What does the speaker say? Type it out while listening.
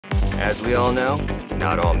As we all know,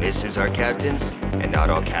 not all misses are captains, and not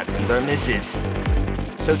all captains are misses.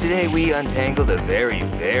 So today we untangle the very,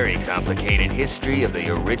 very complicated history of the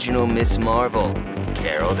original Miss Marvel,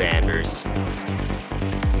 Carol Danvers.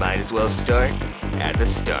 Might as well start at the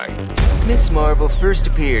start. Miss Marvel first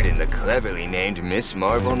appeared in the cleverly named Miss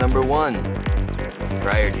Marvel #1.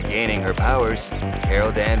 Prior to gaining her powers,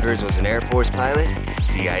 Carol Danvers was an Air Force pilot,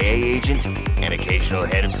 CIA agent, and occasional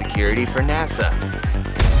head of security for NASA.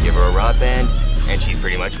 Give her a rock band, and she's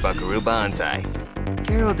pretty much Buckaroo Banzai.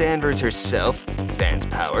 Carol Danvers herself, sans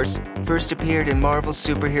powers, first appeared in Marvel's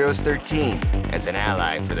Superheroes 13 as an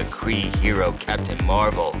ally for the Kree hero Captain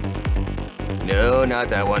Marvel. No, not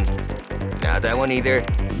that one. Not that one either.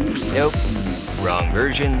 Nope. Wrong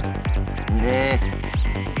version. Nah.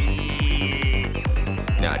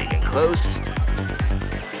 Not even close.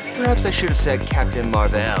 Perhaps I should have said Captain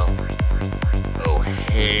Marvel. Oh,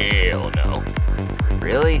 hell no.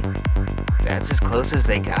 Really? That's as close as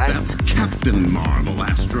they got? That's Captain Marvel,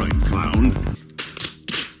 asteroid clown.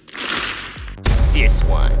 This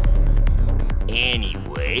one.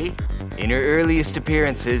 Anyway, in her earliest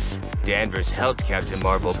appearances, Danvers helped Captain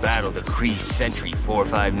Marvel battle the Kree Sentry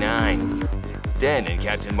 459. Then, in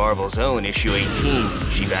Captain Marvel's own issue 18,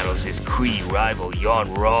 she battles his Kree rival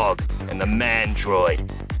Yon-Rogg and the Man-Droid,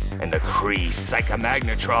 and the Kree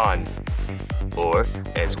Psyche-Magnitron. Or,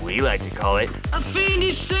 as we like to call it, a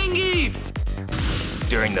fiendish thingy!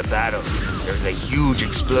 During the battle, there's a huge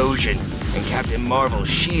explosion, and Captain Marvel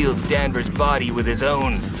shields Danvers' body with his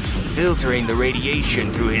own, filtering the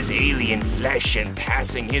radiation through his alien flesh and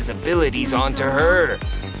passing his abilities on to her.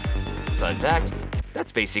 Fun fact,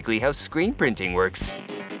 that's basically how screen printing works.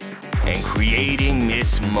 And creating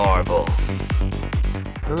Miss Marvel.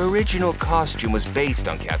 Her original costume was based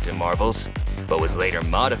on Captain Marvel's, but was later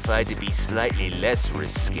modified to be slightly less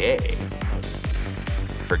risque.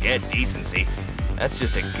 Forget decency, that's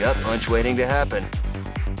just a gut punch waiting to happen.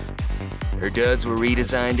 Her duds were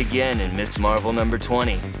redesigned again in Miss Marvel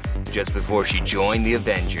 #20, just before she joined the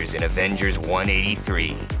Avengers in Avengers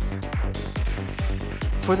 183.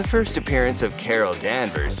 For the first appearance of Carol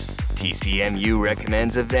Danvers, TCMU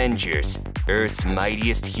recommends Avengers, Earth's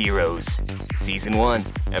Mightiest Heroes, Season 1,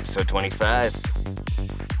 Episode 25.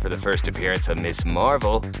 For the first appearance of Miss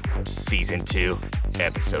Marvel, Season 2,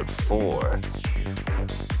 Episode 4.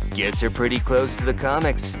 Gets her pretty close to the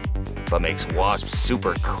comics, but makes Wasp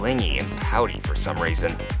super clingy and pouty for some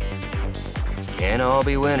reason. Can't all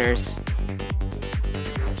be winners.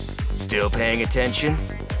 Still paying attention?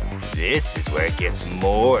 This is where it gets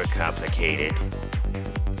more complicated.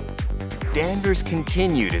 Danvers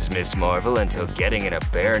continued as Miss Marvel until getting in a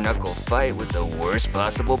bare-knuckle fight with the worst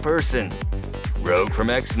possible person, Rogue from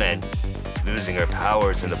X-Men, losing her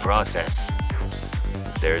powers in the process.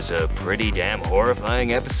 There's a pretty damn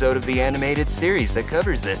horrifying episode of the animated series that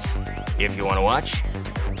covers this. If you want to watch,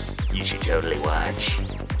 you should totally watch.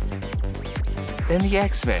 Then the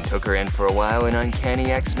X-Men took her in for a while in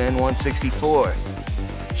Uncanny X-Men 164.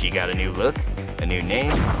 She got a new look, a new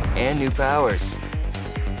name, and new powers.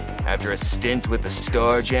 After a stint with the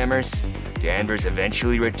Starjammers, Danvers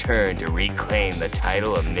eventually returned to reclaim the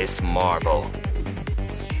title of Miss Marvel.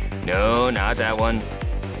 No, not that one.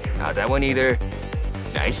 Not that one either.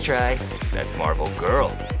 Nice try, that's Marvel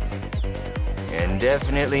Girl. And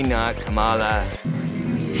definitely not Kamala.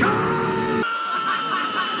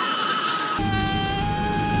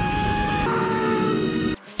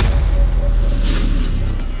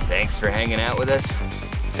 Thanks for hanging out with us.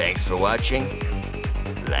 Thanks for watching.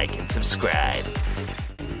 Like and subscribe.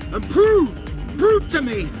 Prove to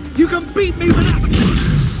me you can beat me without...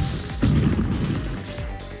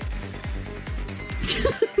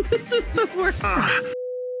 This is the worst.